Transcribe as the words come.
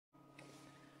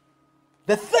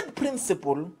The third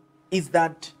principle is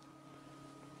that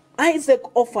Isaac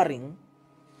offering,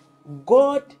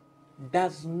 God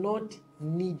does not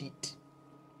need it.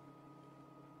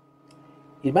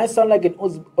 It might sound like an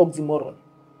oxymoron,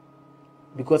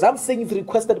 because I'm saying it's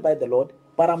requested by the Lord,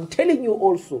 but I'm telling you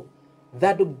also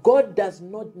that God does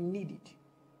not need it.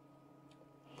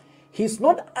 He's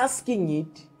not asking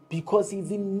it because he's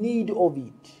in need of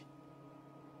it.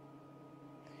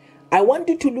 I want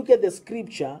you to look at the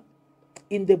scripture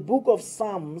in the book of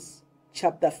Psalms,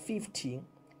 chapter 50,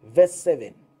 verse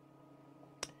 7.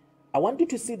 I want you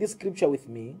to see this scripture with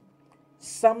me.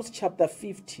 Psalms chapter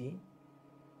 50,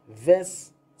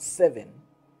 verse 7.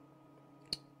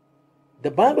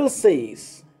 The Bible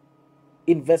says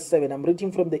in verse 7, I'm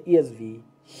reading from the ESV,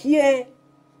 "Hear,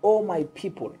 O my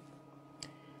people,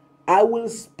 I will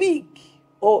speak,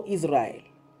 O Israel,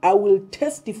 I will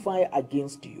testify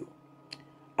against you.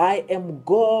 I am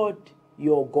God,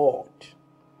 your God."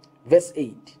 Verse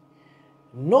 8,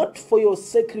 "Not for your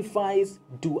sacrifice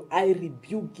do I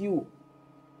rebuke you."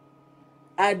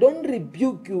 I don't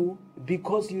rebuke you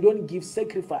because you don't give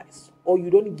sacrifice or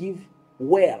you don't give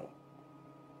well.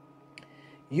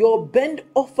 Your burnt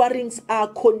offerings are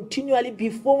continually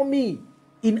before me.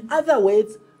 In other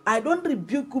words, I don't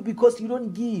rebuke you because you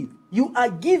don't give. You are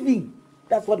giving.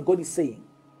 That's what God is saying.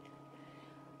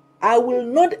 "I will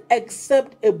not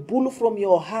accept a bull from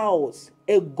your house,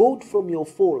 a goat from your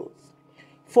folds,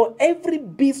 for every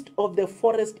beast of the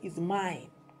forest is mine."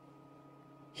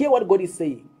 Hear what God is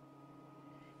saying.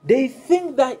 They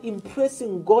think they're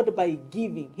impressing God by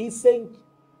giving. He's saying,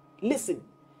 listen,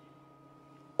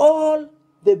 all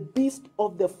the beasts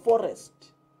of the forest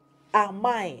are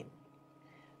mine.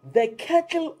 The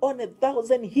cattle on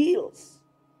 1,000 hills.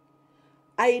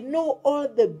 I know all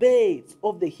the birds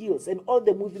of the hills and all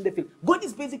the moves in the field. God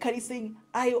is basically saying,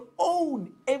 I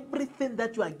own everything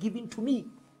that you are giving to me.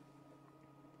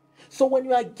 So when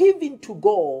you are giving to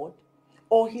God,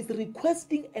 or he's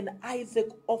requesting an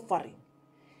Isaac offering,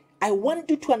 I want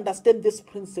you to understand this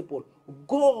principle.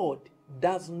 God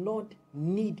does not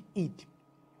need it.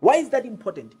 Why is that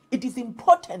important? It is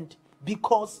important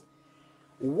because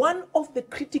one of the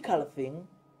critical things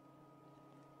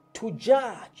to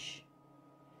judge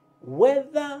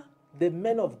whether the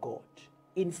man of God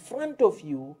in front of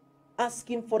you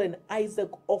asking for an Isaac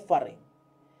offering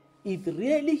is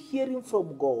really hearing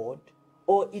from God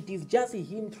or it is just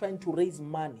him trying to raise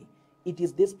money, it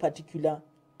is this particular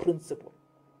principle.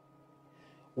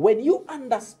 When you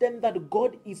understand that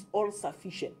God is all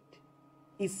sufficient,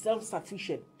 is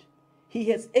self-sufficient, he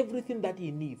has everything that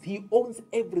he needs, he owns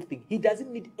everything, he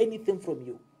doesn't need anything from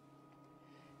you,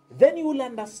 then you will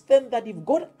understand that if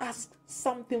God asks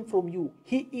something from you,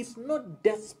 he is not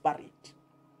desperate.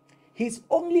 He's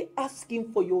only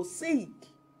asking for your sake,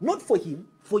 not for him,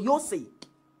 for your sake.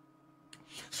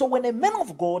 So when a man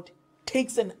of God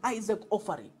takes an Isaac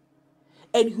offering,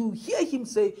 and you hear him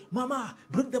say, Mama,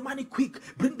 bring the money quick,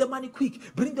 bring the money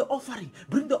quick, bring the offering,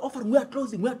 we are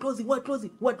closing, we are closing, we are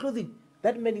closing, we are closing.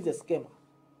 That man is a scammer.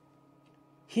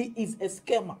 He is a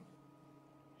scammer.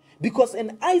 Because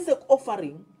an Isaac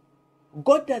offering,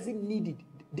 God doesn't need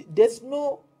it. There's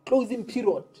no closing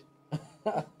period.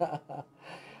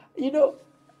 You know,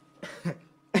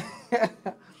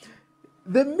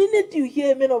 the minute you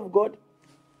hear a man of God,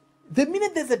 the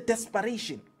minute there's a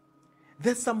desperation,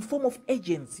 there's some form of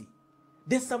agency.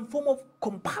 There's some form of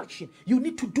compulsion. You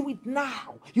need to do it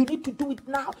now. You need to do it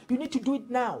now. You need to do it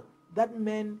now. That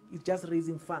man is just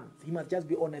raising funds. He must just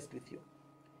be honest with you.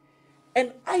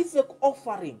 An Isaac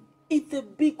offering, it's a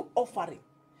big offering.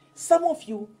 Some of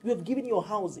you, you have given your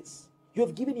houses. You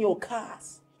have given your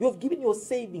cars. You have given your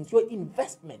savings, your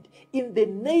investment in the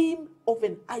name of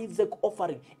an Isaac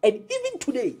offering. And even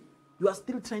today, you are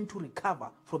still trying to recover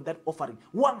from that offering.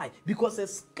 Why? Because a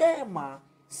scammer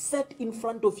sat in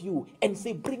front of you and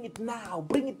say, bring it now,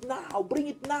 bring it now, bring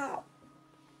it now.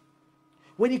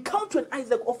 When you come to an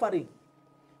Isaac offering,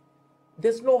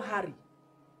 there's no hurry.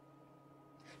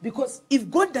 Because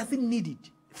if God doesn't need it,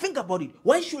 think about it.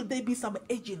 Why should there be some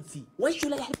agency? Why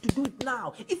should I have to do it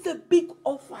now? It's a big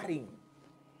offering.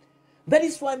 That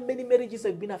is why many marriages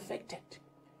have been affected.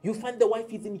 You find the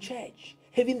wife is in church,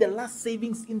 having the last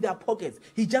savings in their pockets.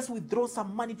 He just withdraws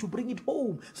some money to bring it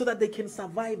home so that they can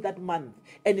survive that month.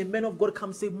 And a man of God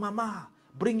comes and say, Mama,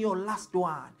 bring your last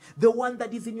one. The one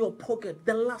that is in your pocket,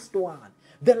 the last one.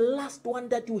 The last one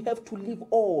that you have to live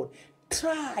on.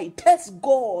 Try, test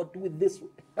God with this.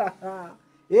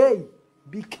 Hey,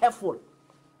 be careful.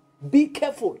 Be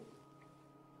careful.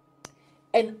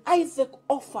 An Isaac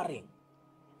offering,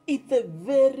 it's a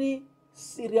very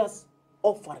serious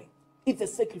offering. It's a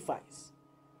sacrifice.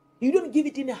 You don't give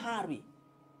it in a hurry.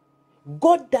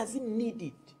 God doesn't need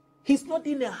it. He's not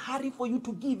in a hurry for you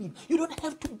to give it. You don't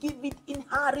have to give it in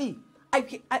hurry.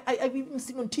 I've even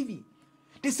seen on TV.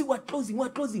 They say, we're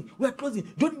closing.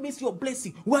 Don't miss your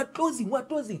blessing. We're closing.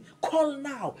 Call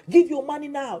now. Give your money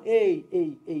now. Hey.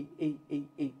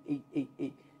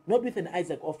 Not with an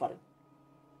Isaac offering.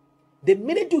 The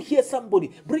minute you hear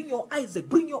somebody, bring your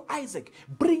Isaac.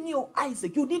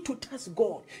 You need to test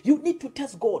God.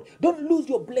 Don't lose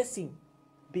your blessing.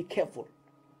 Be careful.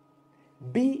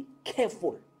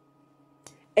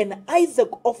 An Isaac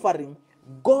offering,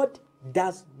 God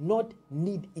does not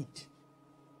need it.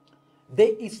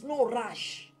 There is no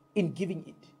rush in giving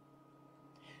it.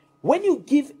 When you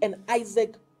give an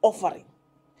Isaac offering,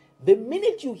 the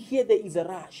minute you hear there is a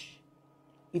rush,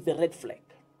 it's a red flag.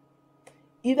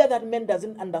 Either that man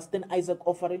doesn't understand Isaac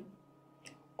offering,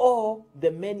 or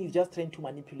the man is just trying to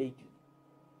manipulate you.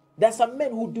 There are some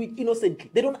men who do it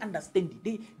innocently. They don't understand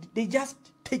it. They just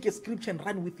take a scripture and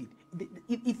run with it.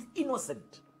 It's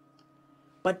innocent.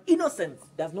 But innocence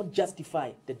does not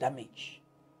justify the damage.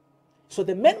 So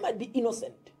the man might be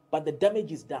innocent, but the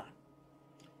damage is done.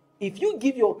 If you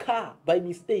give your car by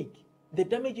mistake, the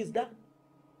damage is done.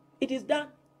 It is done.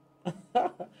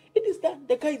 It is done.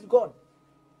 The car is gone.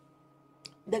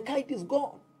 The car is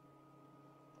gone.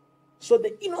 So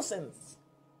the innocence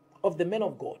of the man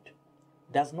of God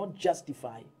does not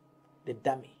justify the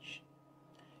damage.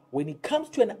 When it comes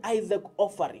to an Isaac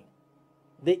offering,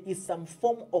 there is some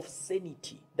form of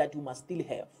sanity that you must still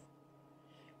have.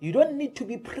 You don't need to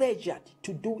be pressured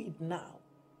to do it now.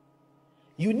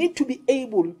 You need to be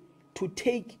able to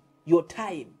take your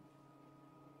time.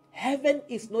 Heaven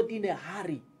is not in a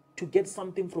hurry to get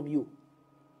something from you.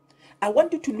 I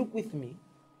want you to look with me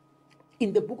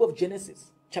in the book of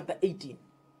Genesis, chapter 18.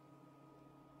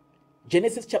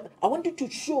 I want you to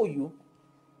show you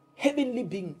heavenly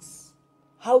beings,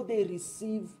 how they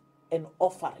receive an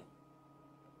offering.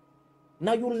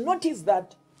 Now you'll notice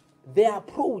that their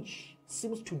approach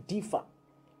seems to differ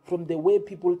from the way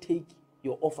people take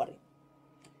your offering.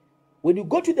 When you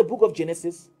go to the book of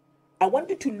Genesis, I want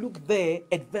you to look there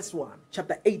at verse 1,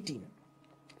 chapter 18.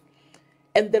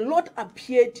 And the Lord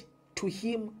appeared to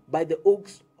him by the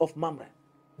oaks of Mamre.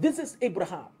 This is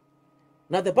Abraham.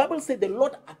 Now the Bible said the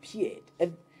Lord appeared,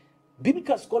 and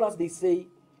biblical scholars, they say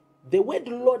the word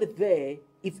Lord there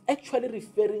is actually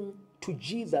referring to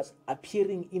Jesus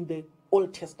appearing in the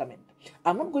Old Testament.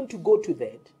 I'm not going to go to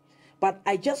that, but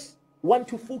I just want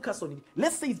to focus on it.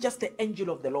 Let's say it's just the angel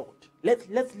of the Lord. Let's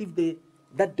leave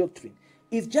that doctrine.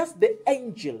 It's just the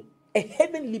angel, a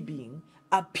heavenly being,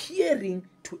 appearing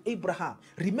to Abraham.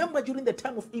 Remember, during the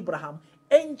time of Abraham,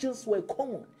 angels were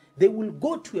common. They will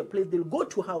go to a place, they'll go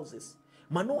to houses.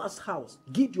 Manoah's house,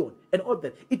 Gideon, and all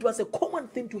that. It was a common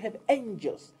thing to have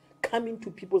angels coming to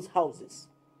people's houses.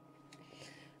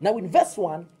 Now in verse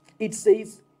 1, it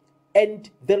says, and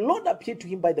the Lord appeared to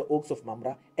him by the oaks of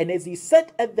Mamre, and as he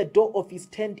sat at the door of his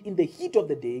tent in the heat of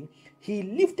the day, he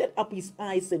lifted up his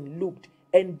eyes and looked,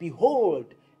 and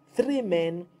behold, 3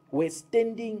 men were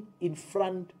standing in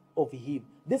front of him.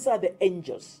 These are the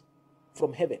angels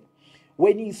from heaven.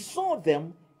 When he saw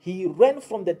them, he ran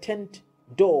from the tent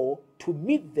door to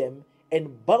meet them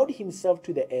and bowed himself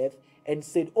to the earth and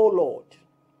said, O Lord,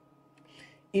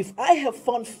 if I have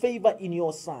found favor in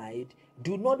your sight,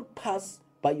 do not pass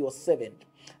by your servant.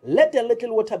 Let a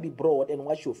little water be brought and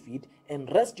wash your feet, and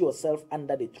rest yourself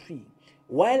under the tree,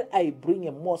 while I bring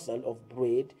a morsel of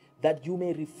bread, that you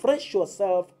may refresh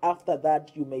yourself. After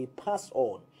that you may pass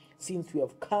on, since you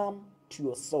have come to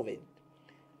your servant.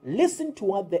 Listen to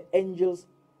what the angels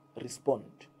respond.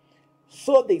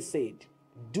 So they said,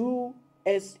 do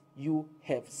as you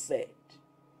have said.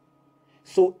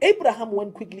 So Abraham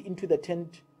went quickly into the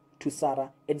tent to Sarah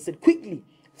and said, quickly,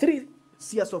 3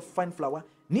 seahs of fine flour,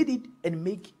 knead it and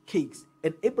make cakes.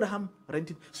 And Abraham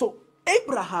rented. So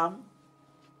Abraham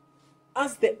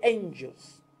asked the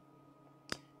angels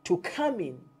to come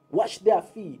in, wash their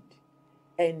feet,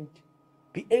 and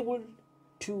be able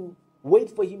to wait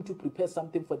for him to prepare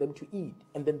something for them to eat,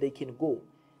 and then they can go.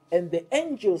 And the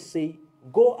angels say,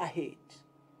 go ahead,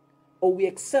 or we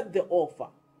accept the offer.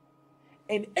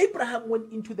 And Abraham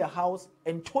went into the house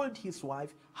and told his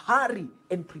wife, hurry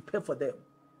and prepare for them.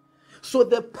 So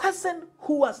the person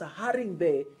who was hurrying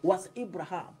there was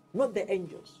Abraham, not the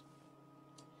angels.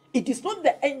 It is not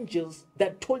the angels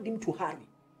that told him to hurry.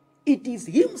 It is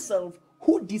himself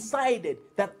who decided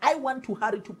that I want to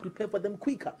hurry to prepare for them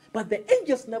quicker. But the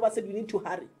angels never said you need to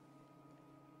hurry.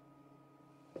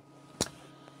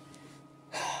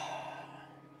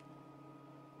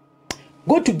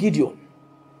 Go to Gideon.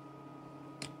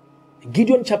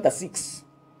 Gideon chapter 6.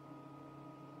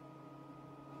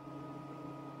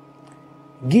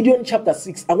 Gideon chapter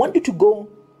 6. I want you to go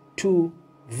to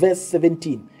verse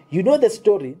 17. You know the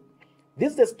story.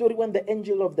 This is the story when the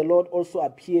angel of the Lord also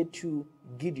appeared to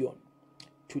Gideon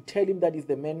to tell him that he's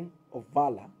the man of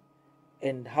valor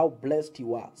and how blessed he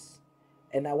was.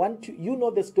 And I want to, you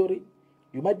know the story.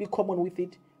 You might be common with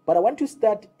it. But I want to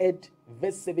start at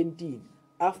verse 17.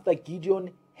 After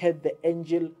Gideon had the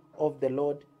angel of the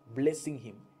Lord blessing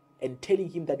him and telling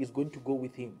him that he's going to go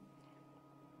with him.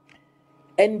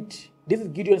 And this is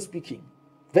Gideon speaking.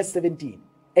 Verse 17.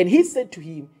 And he said to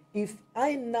him, if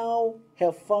I now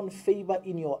have found favor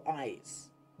in your eyes,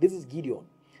 this is Gideon,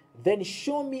 then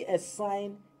show me a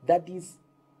sign that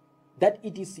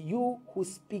it is you who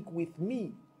speak with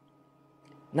me.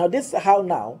 Now this is how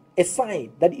now, a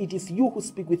sign that it is you who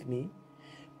speak with me.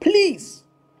 Please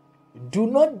do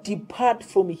not depart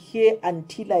from here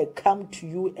until I come to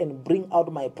you and bring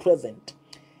out my present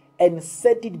and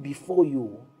set it before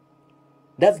you.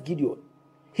 That's Gideon.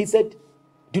 He said,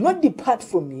 do not depart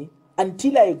from me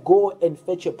until I go and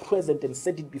fetch a present and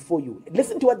set it before you.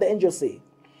 Listen to what the angel said.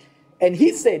 And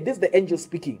he said, this is the angel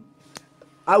speaking,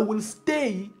 I will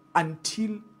stay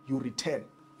until you return.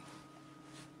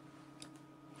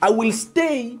 I will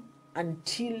stay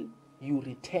until you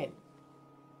return.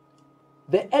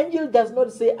 The angel does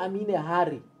not say, I'm in a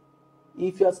hurry.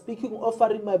 If you are speaking,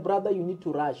 offering, my brother, you need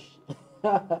to rush.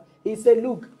 He said,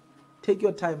 look, take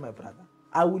your time, my brother.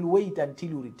 I will wait until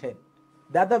you return.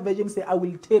 The other version say, I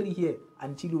will tarry here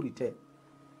until you return.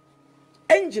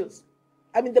 Angels,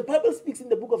 the Bible speaks in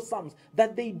the book of Psalms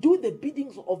that they do the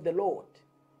biddings of the Lord.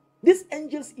 These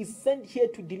angels is sent here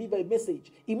to deliver a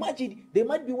message. Imagine they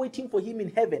might be waiting for him in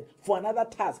heaven for another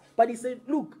task. But he said,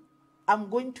 look, I'm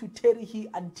going to tarry here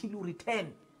until you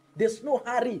return. There's no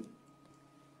hurry.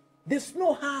 There's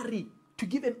no hurry to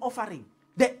give an offering.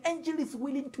 The angel is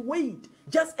willing to wait.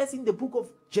 Just as in the book of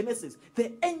Genesis,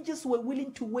 the angels were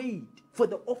willing to wait for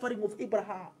the offering of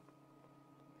Abraham.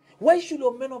 Why should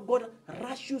a man of God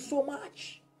rush you so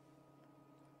much?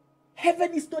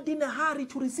 Heaven is not in a hurry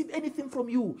to receive anything from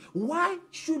you. Why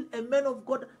should a man of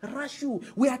God rush you?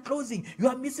 We are closing. You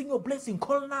are missing your blessing.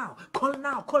 Call now. Call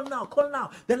now. Call now. Call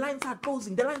now. The lines are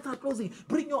closing. The lines are closing.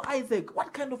 Bring your Isaac.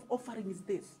 What kind of offering is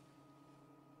this?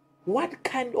 What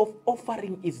kind of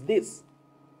offering is this?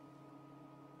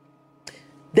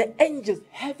 The angels,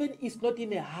 heaven is not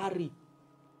in a hurry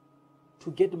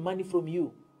to get money from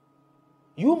you.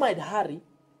 You might hurry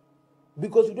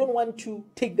because you don't want to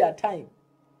take their time.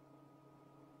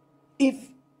 If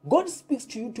God speaks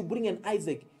to you to bring an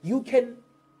Isaac, you can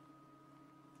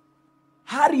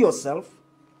hurry yourself,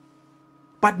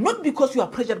 but not because you are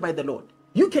pressured by the Lord.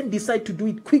 You can decide to do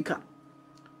it quicker.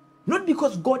 Not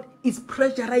because God is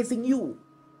pressurizing you.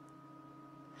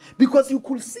 Because you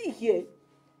could see here,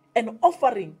 an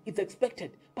offering is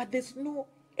expected, but there's no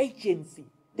agency.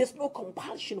 There's no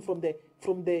compulsion from the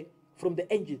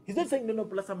angel. He's not saying, no,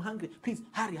 plus I'm hungry. Please,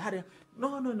 hurry.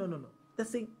 No. They're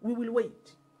saying, we will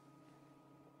wait.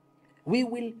 We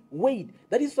will wait.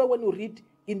 That is why when you read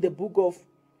in the book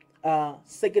of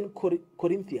 2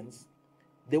 Corinthians,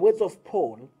 the words of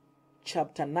Paul,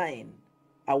 chapter 9,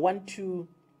 I want to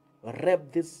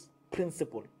wrap this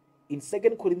principle. In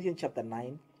 2 Corinthians chapter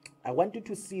 9, I want you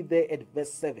to see there at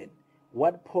verse 7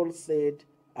 what Paul said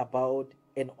about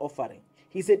an offering.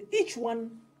 He said, each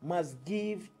one must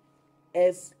give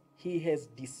as he has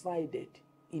decided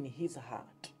in his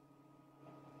heart,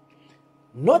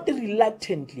 not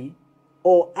reluctantly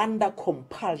or under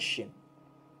compulsion.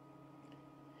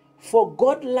 For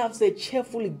God loves a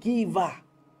cheerful giver.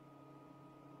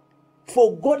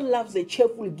 For God loves a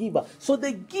cheerful giver. So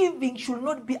the giving should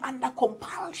not be under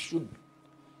compulsion.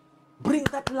 Bring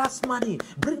that last money.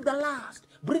 Bring the last.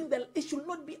 It should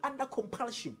not be under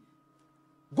compulsion.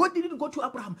 God didn't go to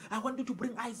Abraham. I want you to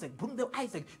bring Isaac. Bring the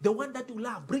Isaac. The one that you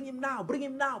love. Bring him now. Bring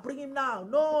him now. Bring him now.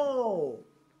 No.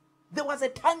 There was a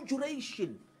time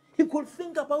duration. He could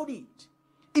think about it.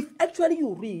 If actually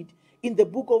you read in the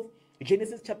book of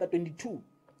Genesis chapter 22,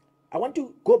 I want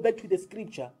to go back to the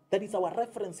scripture that is our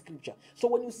reference scripture. So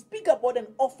when you speak about an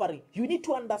offering, you need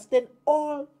to understand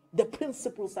all the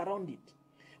principles around it.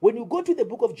 When you go to the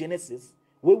book of Genesis,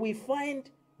 where we find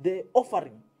the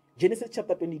offering, Genesis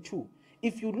chapter 22,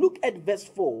 if you look at verse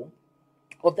 4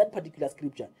 of that particular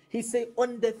scripture, he said,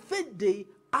 on the third day,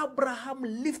 Abraham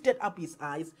lifted up his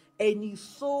eyes and he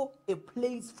saw a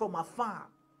place from afar.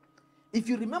 If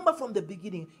you remember from the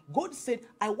beginning, God said,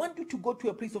 I want you to go to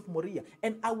a place of Moriah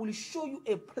and I will show you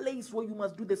a place where you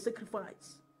must do the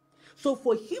sacrifice. So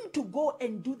for him to go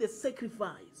and do the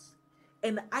sacrifice,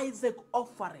 an Isaac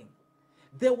offering,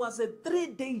 there was a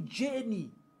 3-day journey.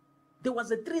 There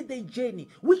was a 3-day journey,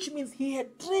 which means he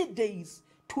had 3 days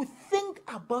to think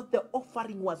about the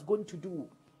offering was going to do.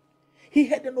 He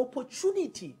had an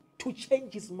opportunity to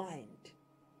change his mind.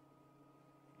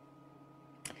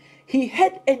 He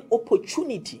had an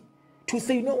opportunity to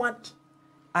say, you know what?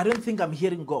 I don't think I'm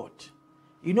hearing God.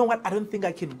 You know what? I don't think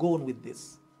I can go on with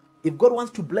this. If God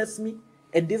wants to bless me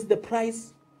and this is the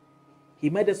price, he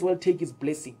might as well take his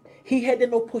blessing. He had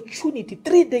an opportunity,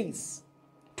 3 days,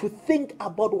 to think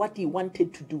about what he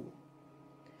wanted to do.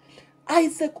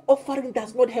 Isaac offering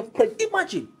does not have praise.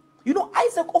 Imagine, you know,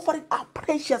 Isaac offering are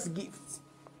precious gifts.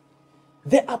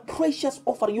 They are precious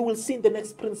offering. You will see in the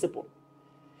next principle.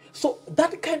 So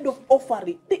that kind of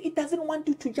offering, it doesn't want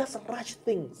you to just rush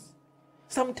things.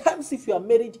 Sometimes if you are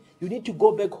married, you need to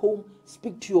go back home,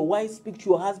 speak to your wife, speak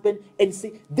to your husband, and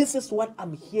say, this is what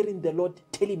I'm hearing the Lord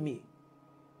telling me.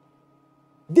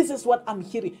 This is what I'm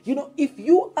hearing. You know, if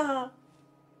you are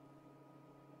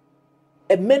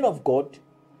a man of God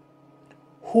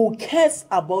who cares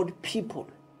about people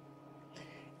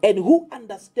and who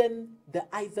understand the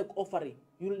Isaac offering,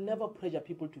 you'll never pressure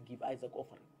people to give Isaac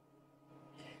offering.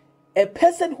 A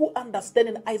person who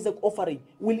understands an Isaac offering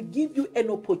will give you an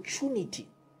opportunity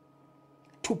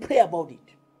to pray about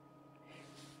it.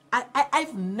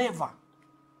 I've never,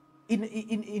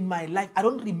 in my life, I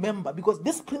don't remember, because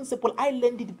this principle, I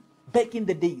learned it back in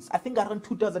the days, I think around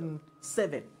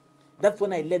 2007. That's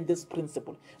when I learned this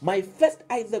principle. My first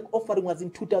Isaac offering was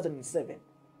in 2007.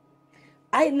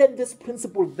 I learned this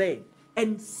principle then.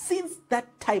 And since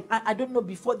that time, I don't know,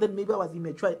 before then maybe I was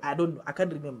immature, I don't know, I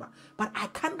can't remember. But I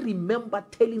can't remember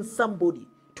telling somebody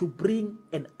to bring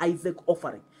an Isaac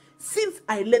offering. Since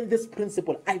I learned this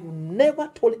principle, I've never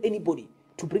told anybody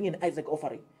to bring an Isaac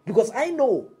offering. Because I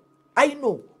know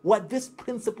what this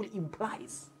principle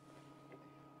implies.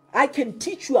 I can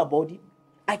teach you about it,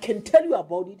 I can tell you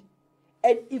about it,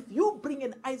 and if you bring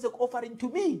an Isaac offering to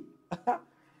me,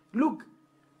 look,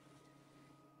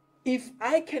 if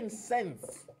I can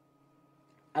sense,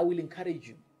 I will encourage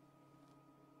you.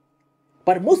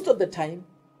 But most of the time,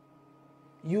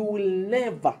 you will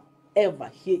never,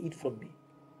 ever hear it from me.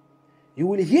 You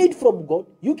will hear it from God.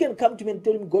 You can come to me and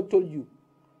tell me God told you,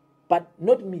 but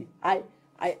not me. I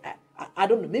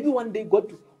don't know. Maybe one day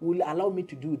God will allow me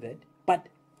to do that. But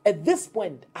at this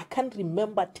point, I can't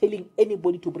remember telling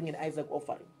anybody to bring an Isaac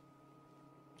offering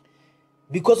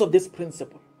because of this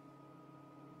principle.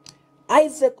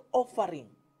 Isaac offering,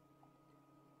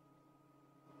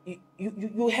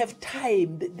 you have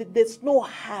time. There's no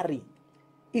hurry.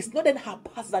 It's not an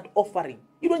haphazard offering.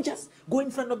 You don't just go in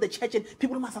front of the church and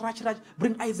people must rush,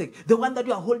 bring Isaac, the one that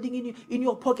you are holding in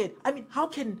your pocket. I mean, how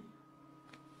can,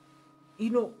 you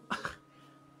know,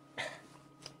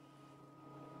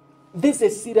 this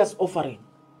is a serious offering.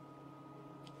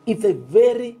 It's a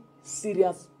very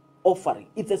serious offering.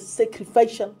 It's a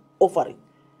sacrificial offering.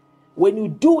 When you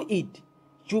do it,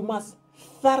 you must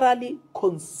thoroughly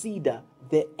consider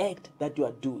the act that you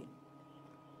are doing.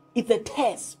 It's a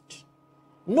test.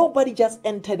 Nobody just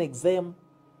enter an exam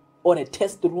or a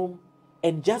test room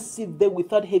and just sit there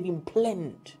without having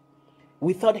planned,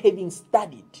 without having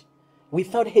studied,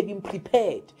 without having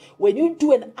prepared. When you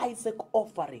do an Isaac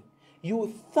offering,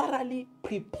 you thoroughly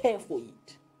prepare for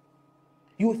it.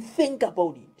 You think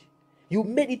about it. You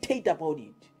meditate about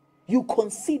it. You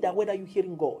consider whether you're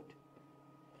hearing God.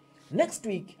 Next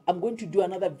week, I'm going to do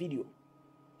another video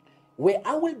where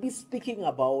I will be speaking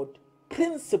about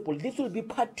principles. This will be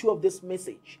part 2 of this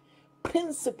message.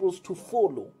 Principles to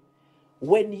follow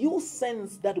when you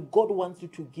sense that God wants you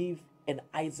to give an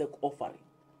Isaac offering.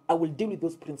 I will deal with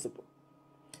those principles.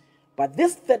 But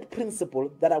this third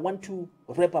principle that I want to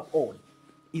wrap up on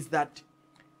is that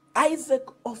Isaac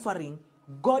offering,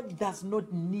 God does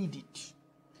not need it.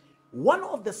 One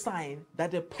of the signs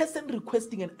that a person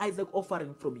requesting an Isaac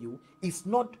offering from you is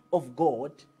not of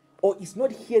God or is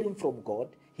not hearing from God.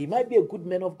 He might be a good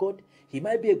man of God. He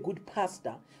might be a good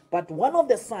pastor. But one of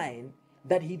the signs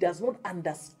that he does not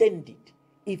understand it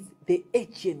is the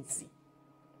urgency,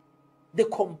 the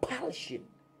compulsion.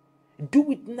 Do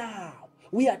it now.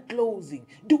 We are closing.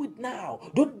 Do it now.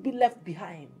 Don't be left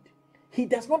behind. He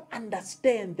does not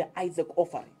understand the Isaac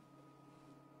offering.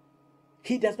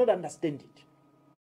 He does not understand it.